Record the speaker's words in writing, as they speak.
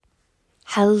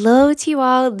Hello to you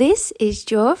all, this is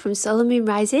Jo from Solar Moon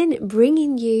Rising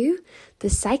bringing you the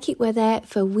psychic weather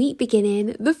for week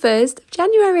beginning the 1st of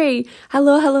January.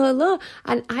 Hello.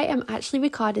 And I am actually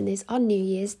recording this on New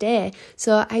Year's Day.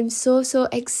 So I'm so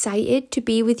excited to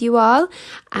be with you all.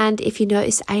 And if you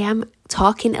notice, I am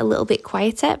talking a little bit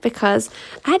quieter because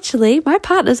actually my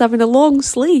partner's having a long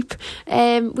sleep,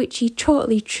 which he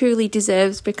totally, truly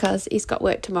deserves because he's got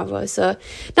work tomorrow. So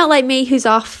not like me who's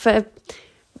off for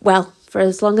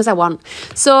as long as I want.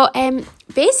 So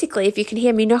basically, if you can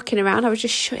hear me knocking around, I was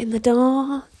just shutting the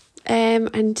door.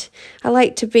 And I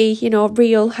like to be,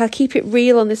 real. I'll keep it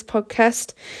real on this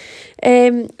podcast.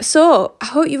 So I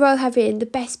hope you're all having the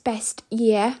best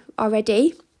year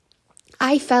already.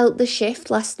 I felt the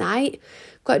shift last night.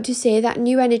 Got to say that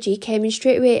new energy came in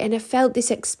straight away and I felt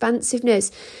this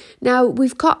expansiveness. Now,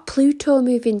 we've got Pluto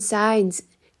moving signs.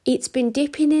 It's been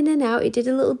dipping in and out. It did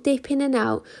a little dip in and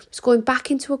out. It's going back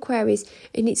into Aquarius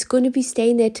and it's going to be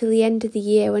staying there till the end of the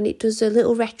year when it does a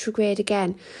little retrograde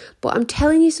again. But I'm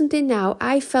telling you something now.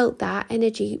 I felt that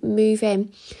energy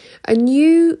moving. A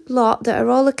new lot that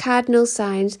are all the cardinal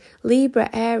signs, Libra,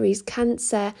 Aries,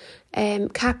 Cancer,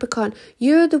 Capricorn.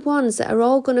 You're the ones that are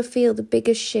all going to feel the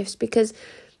biggest shifts because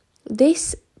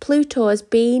this Pluto has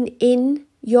been in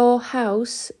your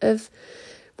house of...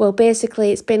 Well,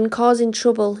 basically, it's been causing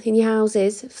trouble in your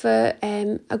houses for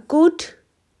a good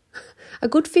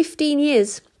 15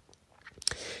 years.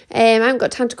 I haven't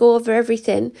got time to go over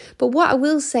everything, but what I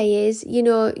will say is,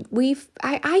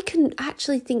 I can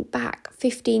actually think back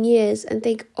 15 years and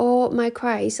think, oh my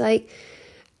Christ, like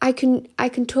I can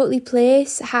totally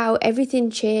place how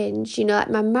everything changed. Like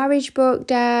my marriage broke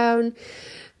down,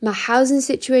 my housing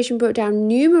situation broke down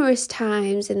numerous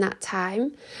times in that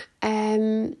time.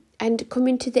 And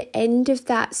coming to the end of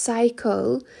that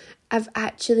cycle, I've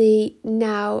actually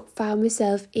now found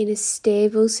myself in a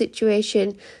stable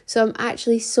situation. So I'm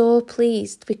actually so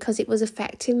pleased because it was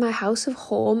affecting my house of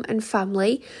home and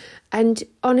family. And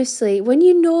honestly, when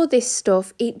you know this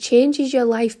stuff, it changes your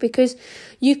life because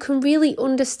you can really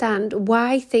understand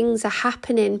why things are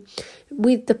happening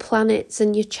with the planets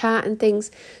and your chart and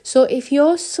things. So if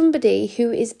you're somebody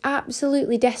who is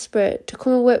absolutely desperate to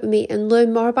come and work with me and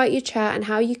learn more about your chart and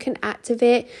how you can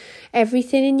activate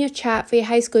everything in your chart for your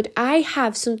highest good, I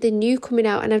have something new coming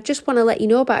out and I just want to let you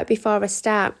know about it before I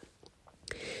start.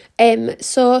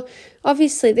 So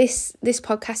obviously this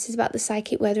podcast is about the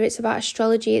psychic weather, it's about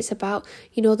astrology, it's about,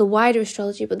 the wider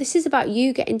astrology, but this is about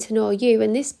you getting to know you.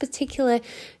 And this particular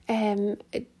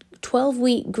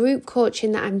 12-week group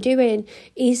coaching that I'm doing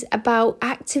is about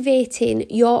activating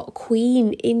your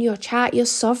queen in your chart, your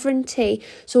sovereignty.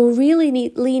 So we're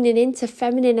really leaning into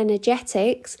feminine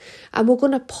energetics and we're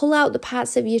going to pull out the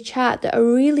parts of your chart that are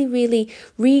really, really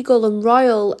regal and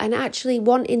royal and actually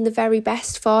wanting the very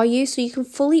best for you so you can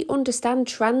fully understand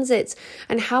transits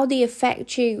and how they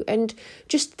affect you and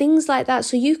just things like that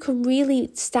so you can really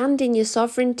stand in your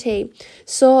sovereignty.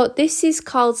 So this is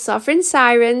called Sovereign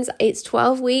Sirens. It's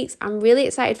 12 weeks. I'm really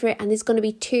excited for it and there's going to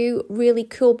be 2 really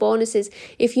cool bonuses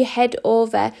if you head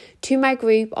over to my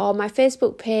group or my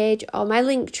Facebook page or my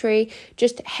link tree.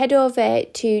 Just head over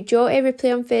to Jo A. Ripley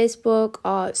on Facebook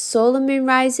or Solar Moon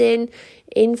Rising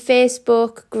in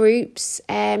Facebook groups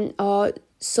or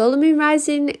Solar Moon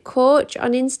Rising Coach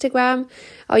on Instagram,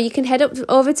 or you can head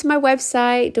over to my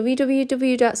website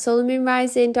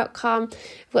www.solarmoonrising.com.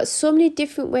 I've got so many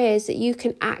different ways that you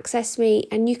can access me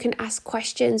and you can ask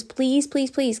questions. Please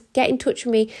get in touch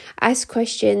with me, ask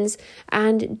questions,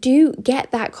 and do get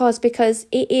that course because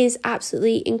it is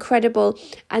absolutely incredible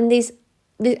and there's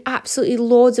absolutely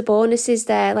loads of bonuses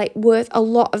there, like worth a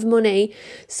lot of money.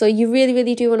 So you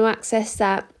really do want to access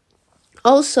that.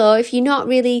 Also, if you're not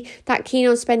really that keen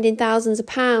on spending thousands of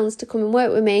pounds to come and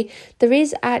work with me, there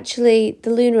is actually the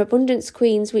Lunar Abundance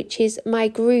Queens, which is my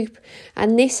group.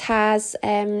 And this has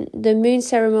the moon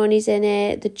ceremonies in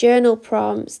it, the journal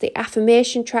prompts, the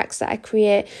affirmation tracks that I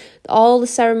create, all the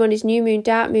ceremonies, new moon,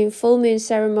 dark moon, full moon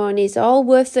ceremonies, all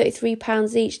worth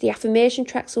 £33 each. The affirmation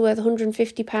tracks are worth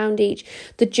 £150 each.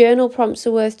 The journal prompts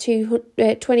are worth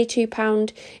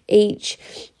 £22 each.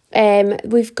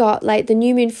 We've got like the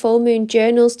new moon, full moon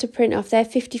journals to print off. They're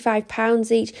 £55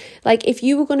 each. Like if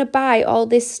you were going to buy all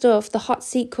this stuff, the hot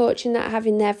seat coaching that I have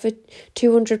in there for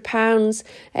 £200,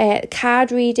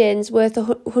 card readings worth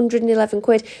 111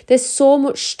 quid. There's so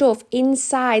much stuff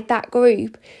inside that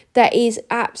group that is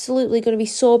absolutely going to be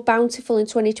so bountiful in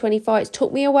 2024. It's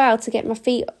took me a while to get my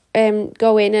feet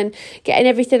going and getting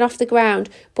everything off the ground,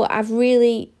 but I've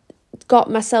really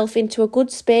got myself into a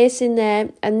good space in there,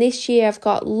 and this year I've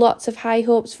got lots of high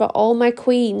hopes for all my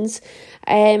queens,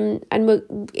 and we're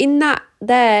in that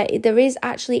there is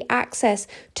actually access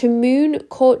to moon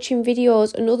coaching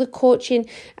videos and other coaching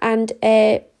and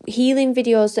healing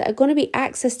videos that are going to be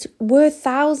accessed worth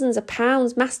thousands of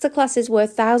pounds, masterclasses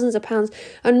worth thousands of pounds.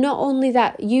 And not only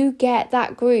that, you get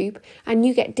that group and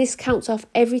you get discounts off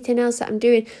everything else that I'm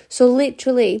doing. So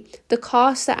literally the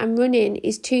course that I'm running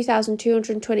is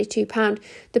 £2,222.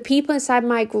 The people inside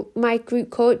my group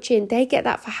coaching, they get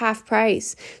that for half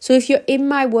price. So if you're in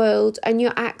my world and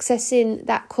you're accessing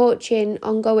that coaching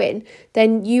ongoing,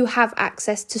 then you have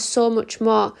access to so much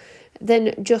more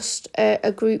than just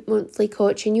a group monthly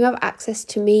coaching. You have access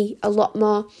to me a lot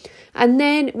more. And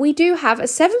then we do have a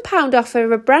 £7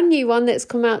 offer, a brand new one that's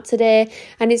come out today,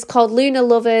 and it's called Lunar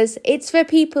Lovers. It's for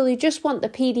people who just want the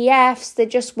PDFs, they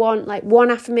just want like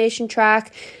one affirmation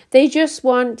track, they just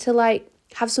want to like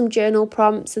have some journal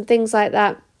prompts and things like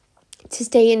that, to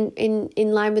stay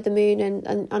in line with the moon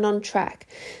and on track.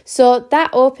 So that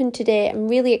opened today. I'm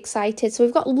really excited. So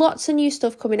we've got lots of new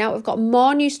stuff coming out. We've got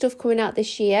more new stuff coming out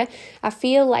this year. I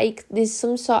feel like there's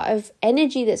some sort of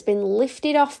energy that's been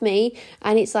lifted off me,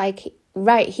 and it's like,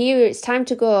 right, here it's time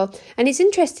to go. And it's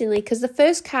interestingly because the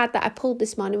first card that I pulled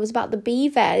this morning was about the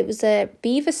beaver. It was a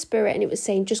beaver spirit, and it was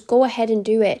saying just go ahead and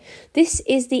do it. This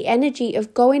is the energy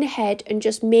of going ahead and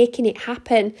just making it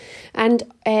happen. And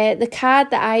the card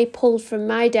that I pulled from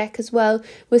my deck as well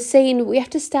was saying we have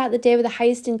to start the day with the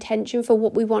highest intention for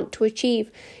what we want to achieve.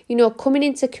 You know, coming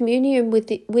into communion with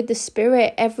the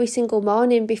spirit every single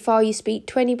morning before you speak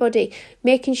to anybody,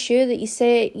 making sure that you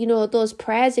say, you know, those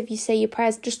prayers, if you say your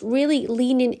prayers, just really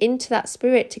leaning into that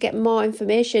spirit to get more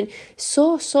information.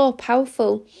 So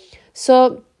powerful.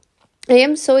 So I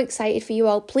am so excited for you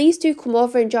all. Please do come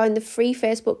over and join the free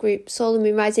Facebook group Solar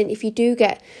Moon Rising if you do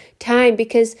get time,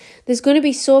 because there's going to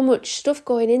be so much stuff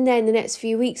going in there in the next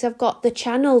few weeks. I've got the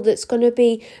channel that's going to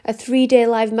be a 3-day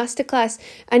live masterclass,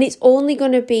 and it's only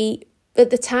going to be, at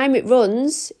the time it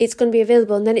runs, it's going to be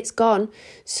available and then it's gone.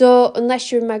 So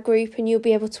unless you're in my group, and you'll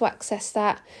be able to access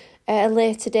that at a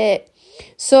later date.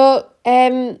 So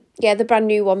the brand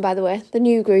new one, by the way, the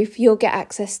new group, you'll get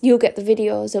access, you'll get the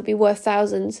videos, it'll be worth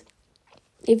thousands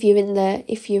if you're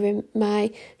in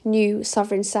my new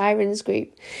Sovereign Sirens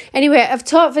group. Anyway, I've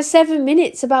talked for 7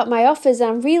 minutes about my offers.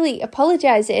 I'm really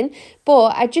apologising,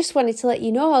 but I just wanted to let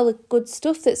you know all the good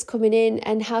stuff that's coming in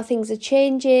and how things are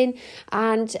changing.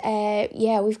 And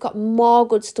we've got more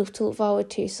good stuff to look forward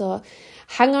to. So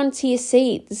hang on to your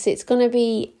seats. It's going to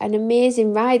be an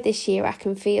amazing ride this year, I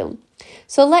can feel.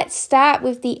 So let's start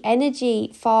with the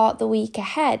energy for the week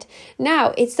ahead.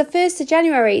 Now, it's the 1st of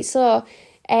January, so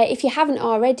if you haven't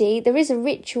already, there is a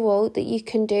ritual that you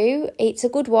can do. It's a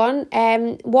good one.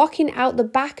 Walking out the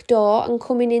back door and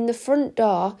coming in the front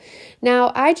door.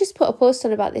 Now, I just put a post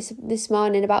on about this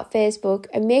morning about Facebook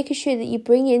and making sure that you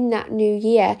bring in that new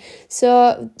year.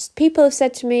 So people have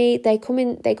said to me, they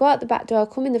go out the back door,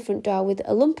 come in the front door with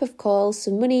a lump of coal,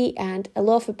 some money and a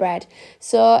loaf of bread.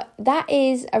 So that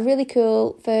is a really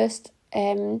cool first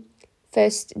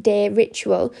day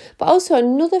ritual. But also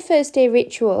another first day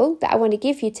ritual that I want to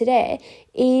give you today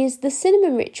is the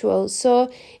cinnamon ritual.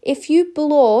 So if you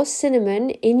blow cinnamon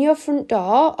in your front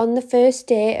door on the first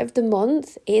day of the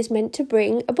month, it is meant to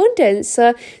bring abundance.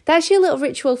 So that's your little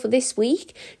ritual for this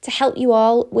week to help you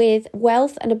all with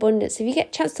wealth and abundance. If you get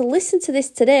a chance to listen to this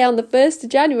today on the 1st of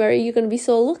January, you're going to be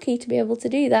so lucky to be able to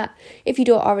do that if you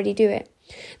don't already do it.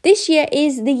 This year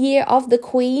is the year of the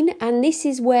Queen, and this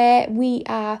is where we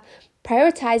are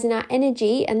prioritizing our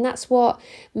energy, and that's what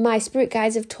my spirit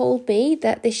guides have told me,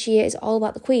 that this year is all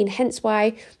about the Queen. Hence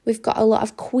why we've got a lot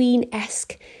of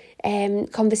Queen-esque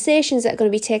conversations that are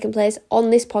going to be taking place on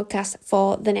this podcast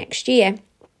for the next year.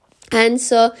 And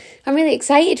so I'm really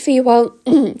excited for you all.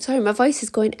 Sorry, my voice is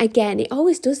going again. It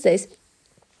always does this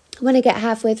when I get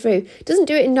halfway through. It doesn't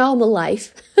do it in normal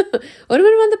life. Only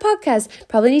when I'm on the podcast.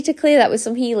 Probably need to clear that with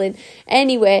some healing.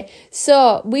 Anyway,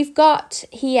 so we've got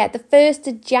here the 1st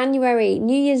of January,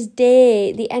 New Year's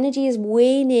Day. The energy is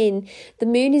waning. The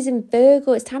moon is in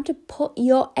Virgo. It's time to put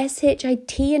your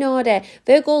SHIT in order.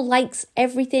 Virgo likes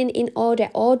everything in order.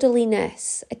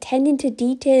 Orderliness. Attending to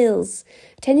details.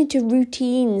 Attending to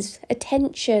routines,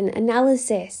 attention,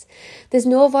 analysis. There's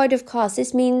no void of course.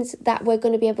 This means that we're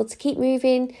going to be able to keep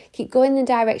moving, keep going in the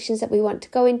directions that we want to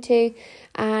go into.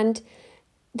 And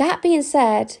that being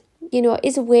said, you know, it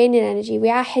is a waning energy.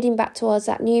 We are heading back towards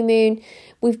that new moon.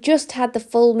 We've just had the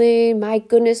full moon. My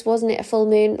goodness, wasn't it a full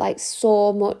moon? Like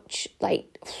so much,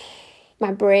 like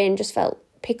my brain just felt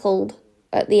pickled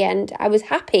at the end. I was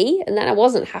happy and then I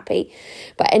wasn't happy.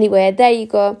 But anyway, there you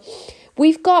go.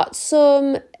 We've got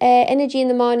some energy in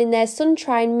the morning there, sun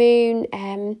trine moon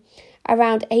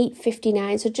around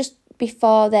 8:59, so just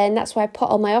before then. That's why I put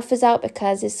all my offers out,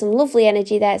 because there's some lovely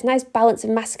energy there. It's a nice balance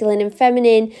of masculine and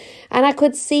feminine. And I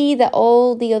could see that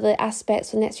all the other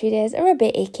aspects for the next few days are a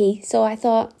bit icky. So I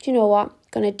thought, do you know what?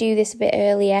 Going to do this a bit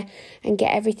earlier and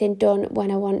get everything done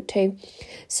when I want to.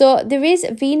 So there is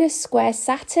Venus square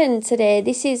Saturn today.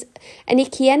 This is an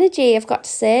icky energy, I've got to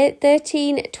say.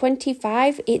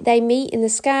 13:25, they meet in the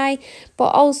sky,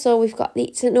 but also we've got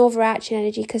it's an overarching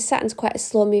energy because Saturn's quite a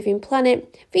slow moving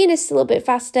planet. Venus is a little bit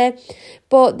faster,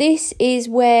 but this is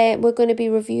where we're going to be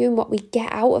reviewing what we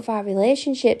get out of our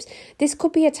relationships. This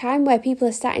could be a time where people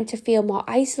are starting to feel more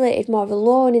isolated, more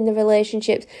alone in the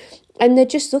relationships. And they're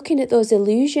just looking at those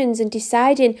illusions and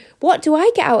deciding, what do I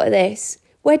get out of this?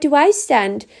 Where do I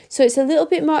stand? So it's a little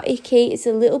bit more icky. It's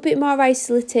a little bit more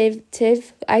isolative.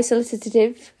 I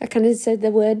kind of said the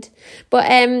word. But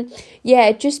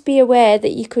yeah, just be aware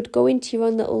that you could go into your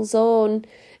own little zone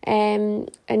and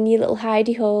your little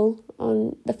hidey hole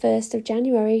on the 1st of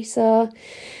January. So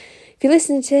if you're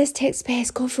listening to this, take space,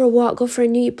 go for a walk, go for a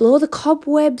new, blow the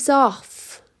cobwebs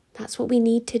off. That's what we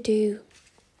need to do.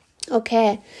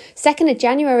 Okay, 2nd of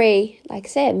January, like I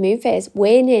said, moon phase,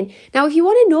 waning. Now, if you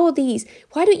want to know these,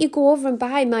 why don't you go over and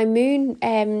buy my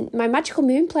my magical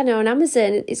moon planner on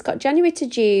Amazon? It's got January to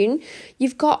June.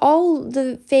 You've got all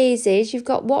the phases. You've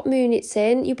got what moon it's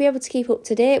in. You'll be able to keep up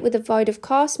to date with the void of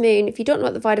course moon. If you don't know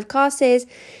what the void of course is,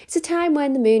 it's a time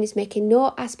when the moon is making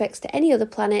no aspects to any other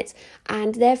planets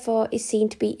and therefore is seen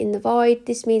to be in the void.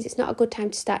 This means it's not a good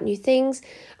time to start new things,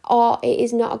 or it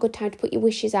is not a good time to put your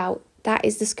wishes out. That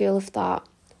is the school of thought.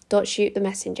 Don't shoot the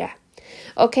messenger.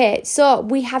 Okay, so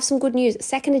we have some good news.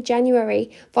 2nd of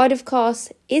January, void of course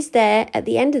is there at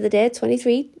the end of the day,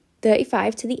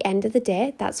 23:35 to the end of the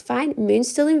day. That's fine. Moon's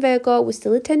still in Virgo. We're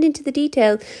still attending to the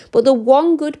detail. But the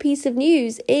one good piece of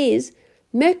news is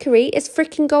Mercury is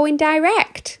freaking going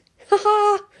direct.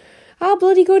 Haha. How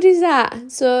bloody good is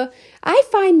that? So I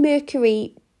find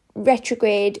Mercury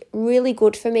retrograde really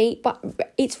good for me, but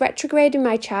it's retrograde in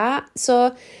my chart.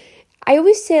 So I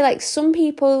always say, like, some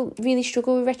people really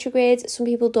struggle with retrogrades, some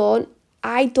people don't.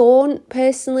 I don't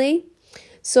personally.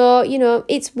 So, you know,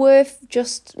 it's worth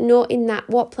just noting that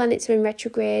what planets are in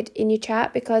retrograde in your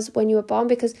chart because when you were born,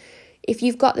 because if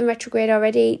you've got them retrograde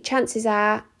already, chances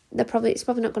are it's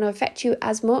probably not going to affect you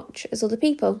as much as other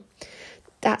people.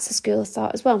 That's a school of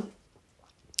thought as well.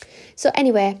 So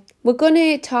anyway, we're going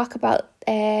to talk about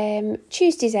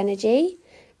Tuesday's energy.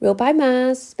 Ruled by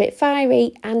Mars, a bit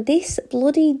fiery, and this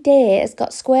bloody day has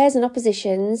got squares and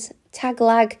oppositions, tag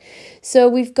lag. So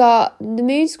we've got the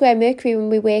moon square Mercury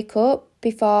when we wake up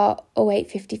before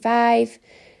 08:55.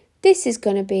 This is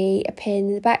going to be a pain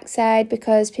in the backside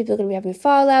because people are going to be having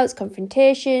fallouts,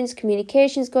 confrontations,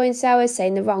 communications going sour,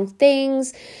 saying the wrong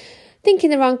things,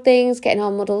 thinking the wrong things, getting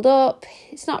all muddled up.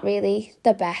 It's not really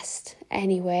the best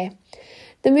anyway.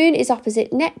 The moon is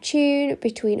opposite Neptune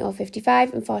between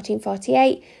 0:55 and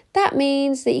 14:48. That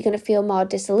means that you're going to feel more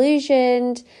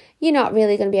disillusioned. You're not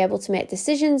really going to be able to make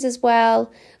decisions as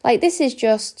well. Like, this is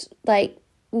just, like,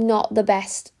 not the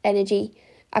best energy,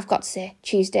 I've got to say,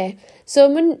 Tuesday. So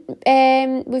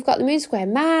we've got the moon square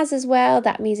Mars as well.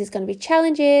 That means there's going to be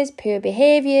challenges, poor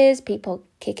behaviours, people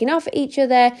kicking off at each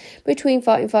other between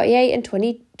 14:48 and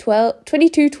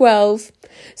 22:12.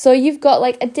 So you've got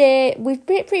like a day, we've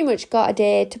pretty much got a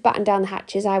day to batten down the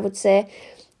hatches, I would say.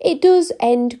 It does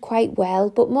end quite well,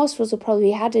 but most of us will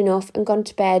probably had enough and gone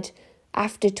to bed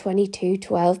after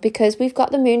 22:12 because we've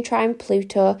got the moon trine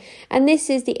Pluto, and this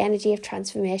is the energy of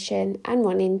transformation and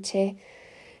wanting to,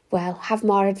 well, have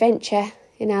more adventure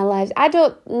in our lives. I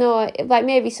don't know, like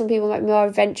maybe some people might be more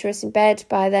adventurous in bed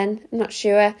by then, I'm not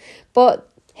sure, but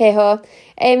hey ho.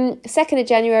 2nd of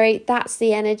January, that's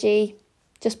the energy,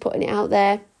 just putting it out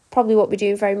there. Probably won't be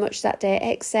doing very much that day,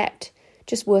 except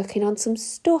just working on some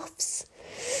stuffs.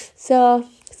 So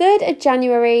 3rd of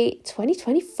January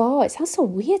 2024. It sounds so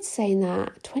weird saying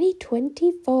that.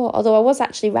 2024. Although I was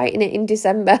actually writing it in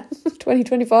December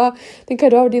 2024. I think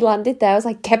I'd already landed there. I was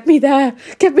like, get me there.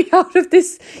 Get me out of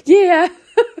this year.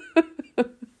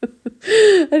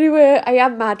 Anyway, I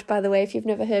am mad, by the way, if you've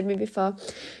never heard me before.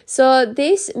 So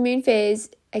this moon phase,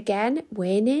 again,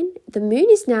 waning. The moon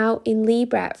is now in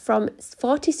Libra from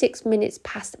 46 minutes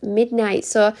past midnight.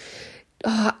 So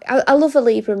I love a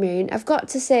Libra moon. I've got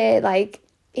to say, like,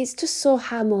 it's just so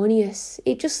harmonious.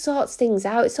 It just sorts things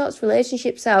out. It sorts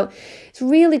relationships out. It's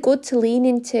really good to lean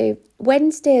into.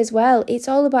 Wednesday as well, it's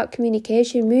all about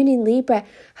communication. Moon in Libra.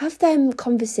 Have them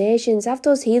conversations. Have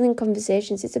those healing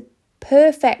conversations. It's a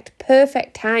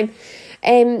perfect time.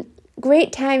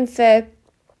 Great time for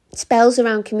spells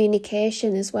around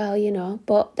communication as well, you know.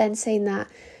 But then saying that,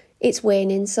 it's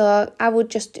waning. So I would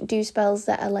just do spells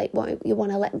that are like what you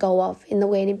want to let go of in the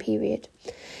waning period.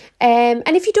 And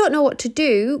if you don't know what to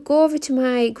do, go over to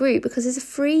my group, because there's a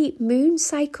free moon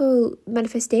cycle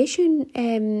manifestation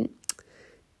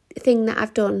thing that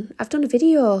I've done. I've done a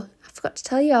video. I forgot to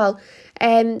tell y'all.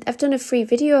 I've done a free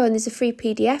video and there's a free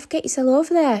PDF. Get yourself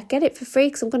over there. Get it for free,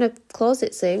 because I'm going to close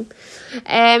it soon.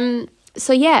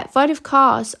 So yeah, void of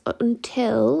course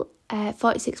until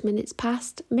 46 minutes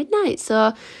past midnight.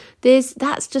 So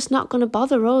that's just not going to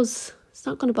bother us. It's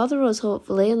not going to bother us,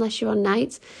 hopefully, unless you're on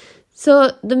nights.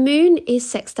 So the moon is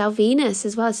sextile Venus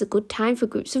as well. It's a good time for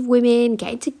groups of women,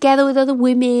 getting together with other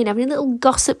women, having a little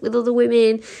gossip with other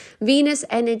women. Venus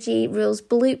energy rules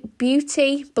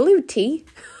beauty,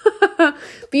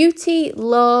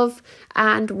 love,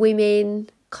 and women,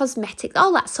 cosmetics,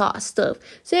 all that sort of stuff.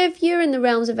 So if you're in the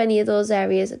realms of any of those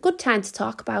areas, a good time to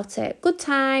talk about it, good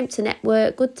time to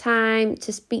network, good time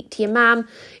to speak to your mum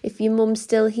if your mum's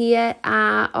still here,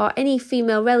 or any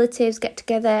female relatives, get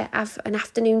together, have an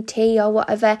afternoon tea or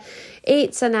whatever.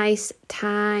 It's a nice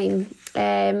time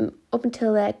up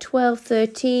until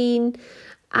 12:13.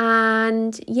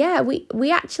 And yeah,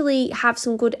 we actually have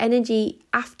some good energy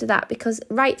after that, because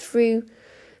right through.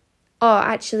 Oh,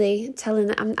 actually, telling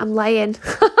that I'm lying.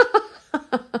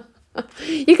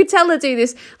 You could tell I do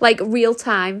this like real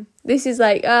time. This is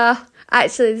like,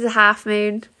 actually, there's a half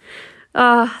moon.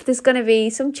 There's going to be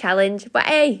some challenge. But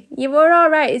hey, you were all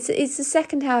right. It's the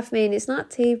second half moon. It's not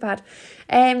too bad.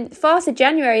 4th of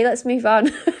January, let's move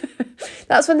on.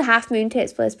 That's when the half moon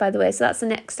takes place, by the way. So that's the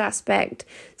next aspect.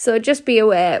 So just be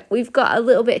aware. We've got a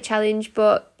little bit of challenge,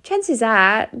 but chances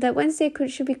are that Wednesday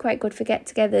should be quite good for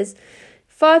get-togethers.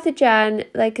 4th of Jan,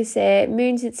 like I say,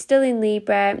 moon's still in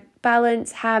Libra.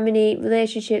 Balance, harmony,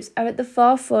 relationships are at the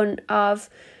forefront of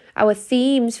our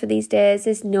themes for these days.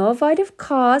 There's no void of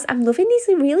course. I'm loving these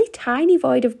really tiny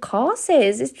void of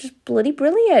courses. It's just bloody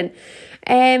brilliant.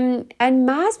 And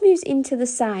Mars moves into the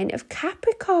sign of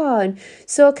Capricorn.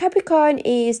 So Capricorn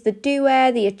is the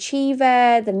doer, the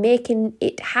achiever, the making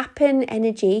it happen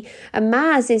energy. And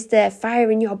Mars is the fire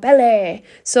in your belly.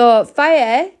 So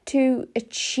fire to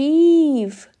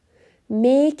achieve,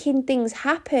 making things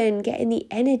happen, getting the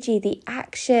energy, the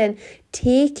action,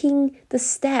 taking the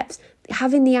steps,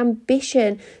 having the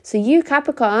ambition. So you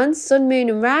Capricorn, sun, moon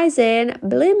and rising,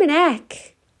 blooming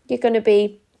heck, you're going to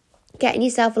be getting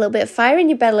yourself a little bit of fire in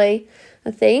your belly,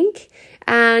 I think.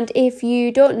 And if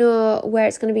you don't know where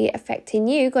it's going to be affecting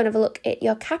you, go and have a look at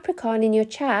your Capricorn in your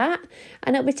chart,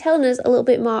 and it'll be telling us a little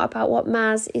bit more about what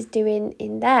Mars is doing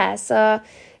in there. So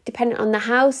depending on the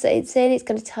house that it's in, it's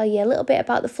going to tell you a little bit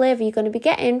about the flavour you're going to be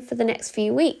getting for the next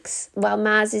few weeks while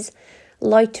Mars is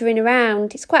loitering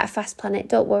around. It's quite a fast planet,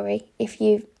 don't worry if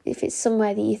it's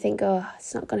somewhere that you think, oh,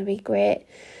 it's not going to be great.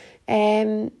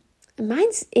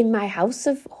 Mine's in my house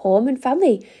of home and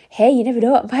family. Hey, you never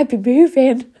know, I might be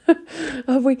moving.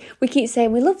 we keep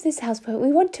saying we love this house, but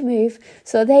we want to move.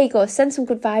 So there you go, send some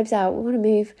good vibes out. We want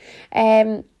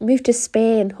to move to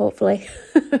Spain, hopefully.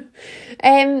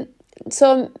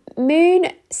 So moon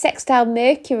sextile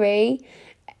Mercury,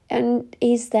 and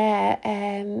he's there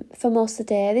for most of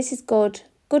the day. This is good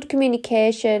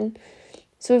communication.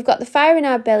 So we've got the fire in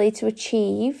our belly to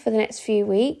achieve for the next few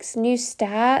weeks, new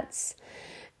starts.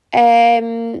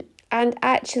 And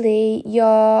actually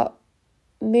your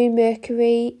moon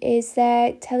Mercury is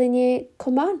there telling you,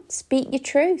 come on, speak your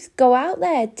truth, go out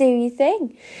there, do your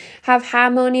thing, have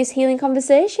harmonious healing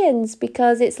conversations,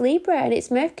 because it's Libra and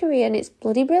it's Mercury and it's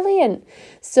bloody brilliant.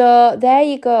 So there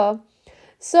you go.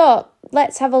 So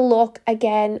let's have a look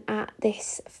again at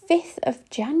this 5th of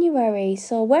January.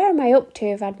 So where am I up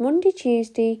to? I've had Monday,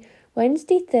 Tuesday,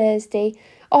 Wednesday, Thursday.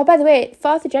 Oh, by the way,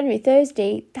 4th of January,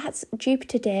 Thursday, that's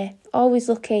Jupiter Day. Always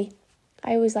lucky.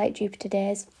 I always like Jupiter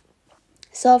days.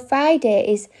 So Friday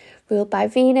is ruled by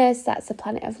Venus. That's the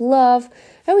planet of love.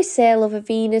 I always say I love a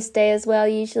Venus day as well,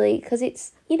 usually, because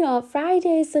it's,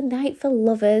 Friday is the night for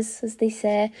lovers, as they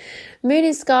say. Moon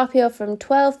in Scorpio from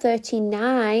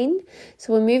 12:39.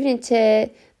 So we're moving into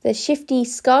the shifty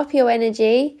Scorpio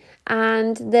energy.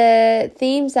 And the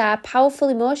themes are powerful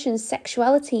emotions,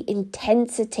 sexuality,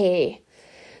 intensity.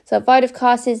 So void of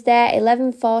course is there,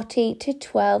 11:40 to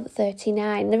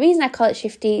 12:39. The reason I call it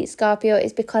shifty Scorpio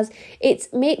is because it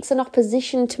makes an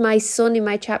opposition to my sun in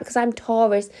my chart, because I'm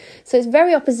Taurus. So it's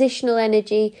very oppositional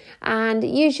energy, and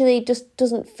it usually just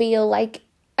doesn't feel like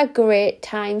a great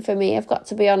time for me, I've got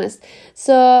to be honest.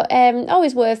 So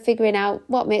always worth figuring out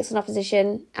what makes an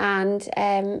opposition and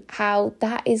how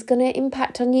that is going to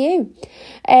impact on you.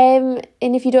 And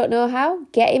if you don't know how,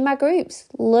 get in my groups,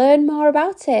 learn more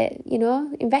about it,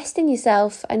 invest in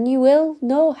yourself, and you will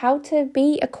know how to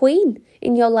be a queen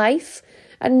in your life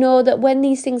and know that when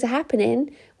these things are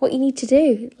happening, what you need to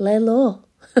do, lay low.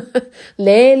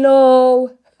 Lay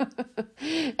low.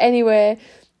 Anyway,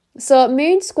 so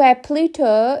Moon square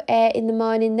Pluto in the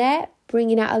morning there,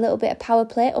 bringing out a little bit of power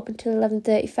play up until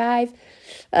 11:35.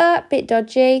 Bit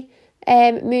dodgy.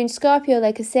 Moon Scorpio,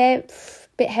 like I say,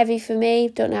 bit heavy for me.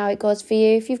 Don't know how it goes for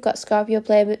you. If you've got Scorpio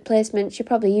placements, you're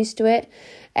probably used to it,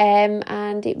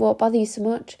 and it won't bother you so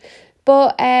much.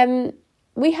 But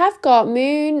we have got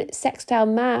Moon sextile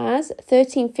Mars,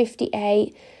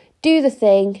 13:58. Do the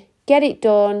thing, get it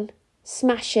done,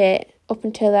 smash it up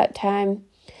until that time.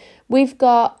 We've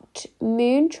got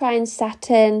Moon trine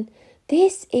Saturn.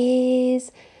 It's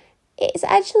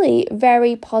actually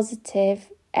very positive.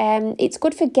 It's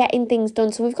good for getting things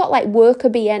done. So we've got like worker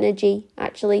bee energy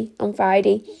actually on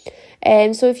Friday.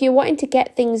 So if you're wanting to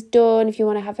get things done, if you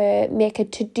want to make a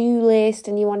to-do list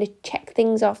and you want to check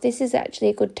things off, this is actually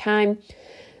a good time.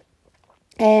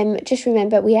 Just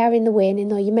remember, we are in the waning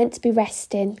though. You're meant to be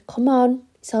resting. Come on.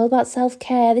 It's all about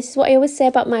self-care. This is what I always say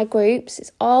about my groups.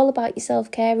 It's all about your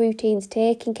self-care routines,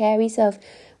 taking care of yourself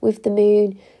with the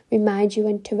moon. Remind you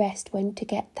when to rest, when to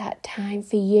get that time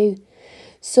for you.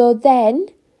 So then,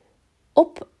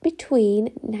 up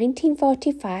between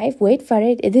 1945, wait for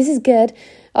it, this is good.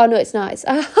 Oh no, it's not.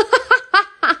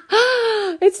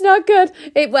 It's not good.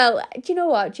 Well, do you know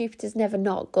what? Jupiter's never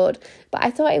not good. But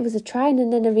I thought it was a trine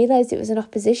and then I realised it was an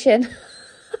opposition.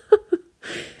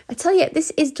 I tell you,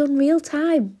 this is done real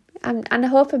time, and I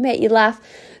hope I make you laugh.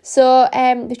 So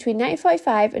between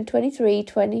 1945 and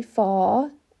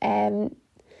 23:24,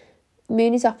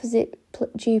 Moon is opposite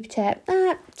Jupiter.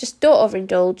 Just don't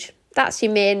overindulge. That's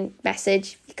your main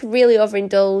message. You can really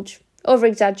overindulge,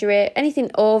 over-exaggerate.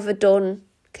 Anything overdone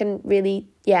can really,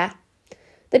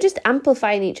 they're just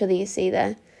amplifying each other, you see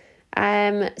there.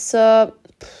 So,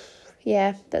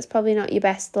 that's probably not your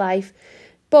best life.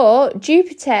 But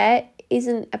Jupiter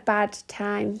isn't a bad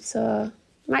time, so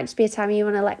it might just be a time you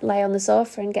want to lie on the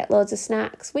sofa and get loads of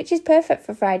snacks, which is perfect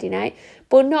for Friday night,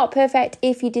 but not perfect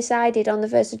if you decided on the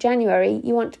 1st of January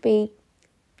you want to be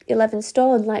 11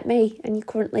 stone like me and you're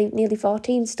currently nearly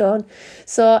 14 stone.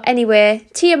 So anyway,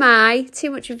 TMI,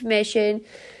 too much information,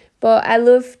 but I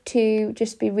love to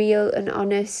just be real and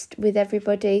honest with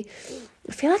everybody.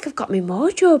 I feel like I've got my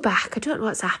mojo back. I don't know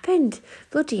what's happened.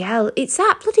 Bloody hell. It's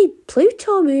that bloody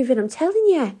Pluto moving, I'm telling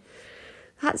you.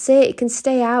 That's it. It can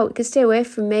stay out. It can stay away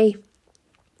from me.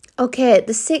 Okay,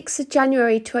 the 6th of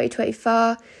January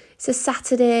 2024. It's a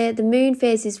Saturday. The moon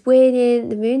phase is waning.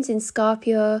 The moon's in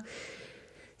Scorpio.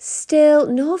 Still,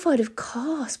 no void, of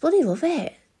course. Bloody love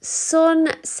it. Sun,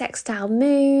 sextile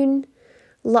moon.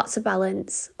 Lots of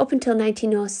balance. Up until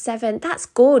 1907. That's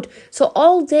good. So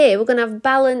all day we're going to have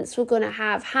balance. We're going to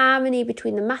have harmony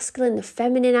between the masculine and the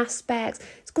feminine aspects.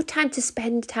 It's a good time to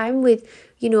spend time with,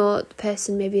 the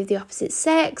person maybe of the opposite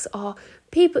sex or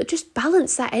people. Just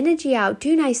balance that energy out.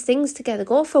 Do nice things together.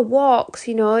 Go for walks,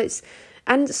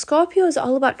 And Scorpio is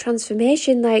all about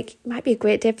transformation. Like, it might be a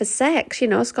great day for sex,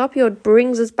 Scorpio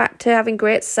brings us back to having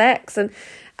great sex. And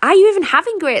are you even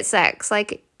having great sex?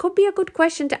 Like, it could be a good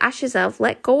question to ask yourself.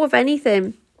 Let go of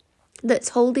anything that's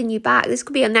holding you back. This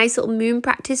could be a nice little moon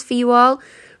practice for you all.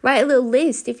 Write a little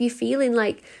list if you're feeling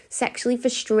like sexually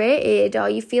frustrated or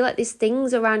you feel like there's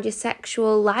things around your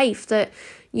sexual life that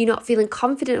you're not feeling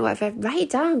confident or whatever. Write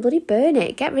it down, bloody burn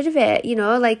it, get rid of it,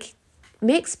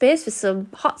 make space for some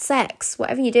hot sex,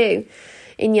 whatever you do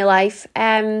in your life.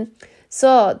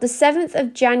 So the 7th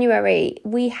of January,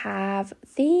 we have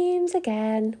themes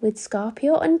again with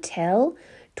Scorpio until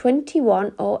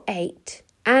 21:08.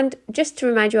 And just to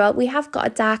remind you all, we have got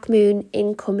a dark moon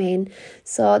incoming.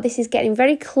 So this is getting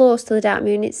very close to the dark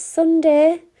moon. It's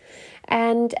Sunday.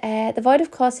 And the void, of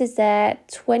course, is there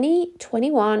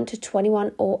 2021 to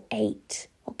 21:08.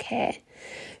 Okay.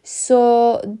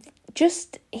 So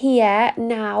just here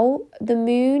now, the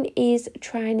moon is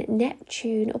trine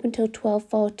Neptune up until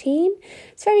 12:14.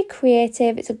 It's very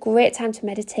creative. It's a great time to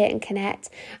meditate and connect,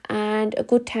 and a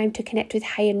good time to connect with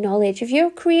higher knowledge. If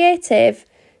you're creative,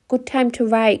 good time to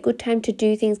write, good time to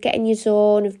do things, get in your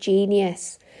zone of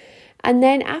genius. And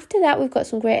then after that, we've got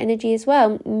some great energy as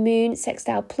well. Moon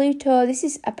sextile Pluto. This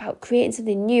is about creating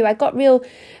something new. I got real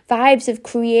vibes of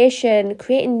creation,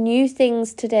 creating new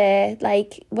things today,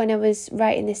 like when I was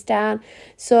writing this down.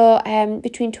 So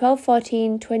between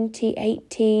 12:14,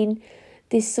 2018,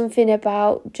 There's something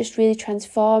about just really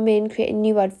transforming, creating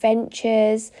new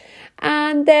adventures.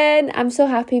 And then I'm so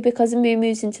happy because the moon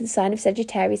moves into the sign of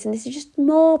Sagittarius, and this is just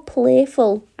more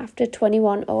playful after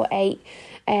 2108.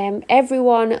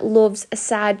 Everyone loves a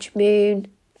Sag moon.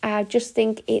 I just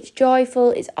think it's joyful,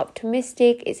 it's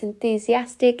optimistic, it's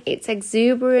enthusiastic, it's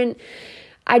exuberant.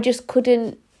 I just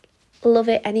couldn't love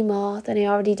it any more than I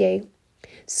already do.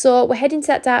 So we're heading to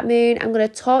that dark moon. I'm going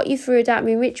to talk you through a dark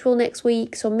moon ritual next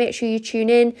week, so make sure you tune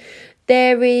in.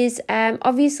 There is,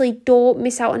 obviously, don't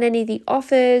miss out on any of the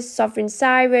offers, Sovereign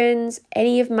Sirens,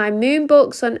 any of my moon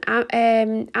books on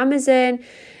Amazon,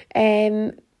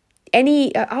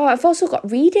 I've also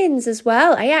got readings as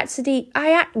well. I actually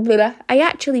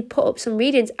put up some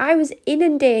readings. I was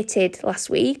inundated last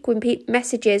week with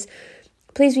messages,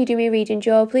 please will you do me a reading,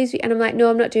 Jo, please, and I'm like, no,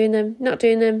 I'm not doing them.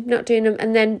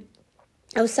 And then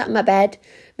I was sat in my bed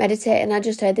meditating, I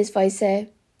just heard this voice say,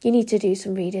 you need to do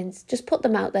some readings. Just put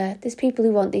them out there. There's people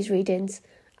who want these readings.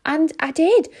 And I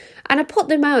did. And I put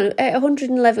them out at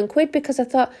 111 quid because I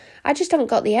thought, I just haven't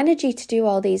got the energy to do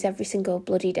all these every single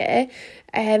bloody day.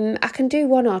 I can do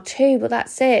one or two, but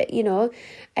that's it,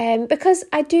 because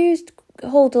I do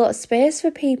hold a lot of space for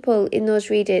people in those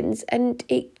readings, and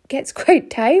it gets quite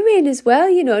tiring as well,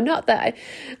 not that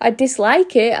I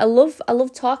dislike it. I love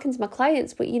talking to my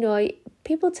clients, but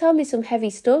people tell me some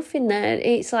heavy stuff in there.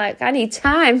 It's like I need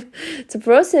time to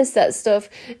process that stuff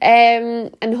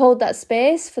and hold that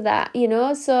space for that,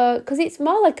 so because it's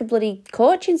more like a bloody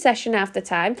coaching session half the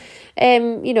time,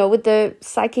 with the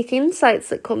psychic insights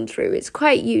that come through. It's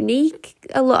quite unique,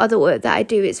 a lot of the work that I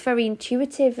do. It's very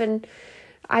intuitive, and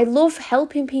I love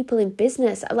helping people in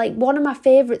business. Like, one of my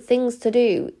favourite things to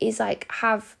do is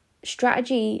have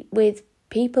strategy with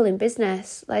people in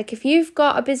business. Like, if you've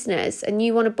got a business and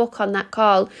you want to book on that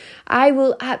call, I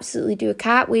will absolutely do a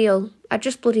cartwheel. I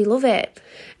just bloody love it.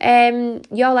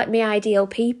 You're like my ideal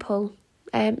people.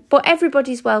 But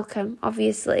everybody's welcome,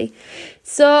 obviously.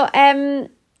 So,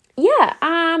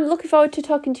 I'm looking forward to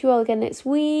talking to you all again next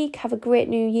week. Have a great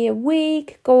New Year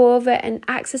week. Go over and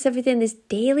access everything. There's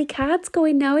daily cards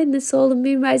going now in the Soul and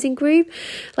Moon Rising group.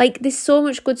 There's so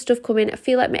much good stuff coming. I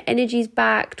feel like my energy's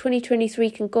back.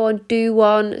 2023 can go and do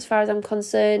one as far as I'm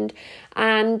concerned.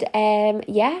 And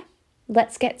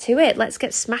let's get to it. Let's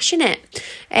get smashing it.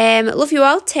 Love you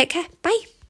all. Take care. Bye.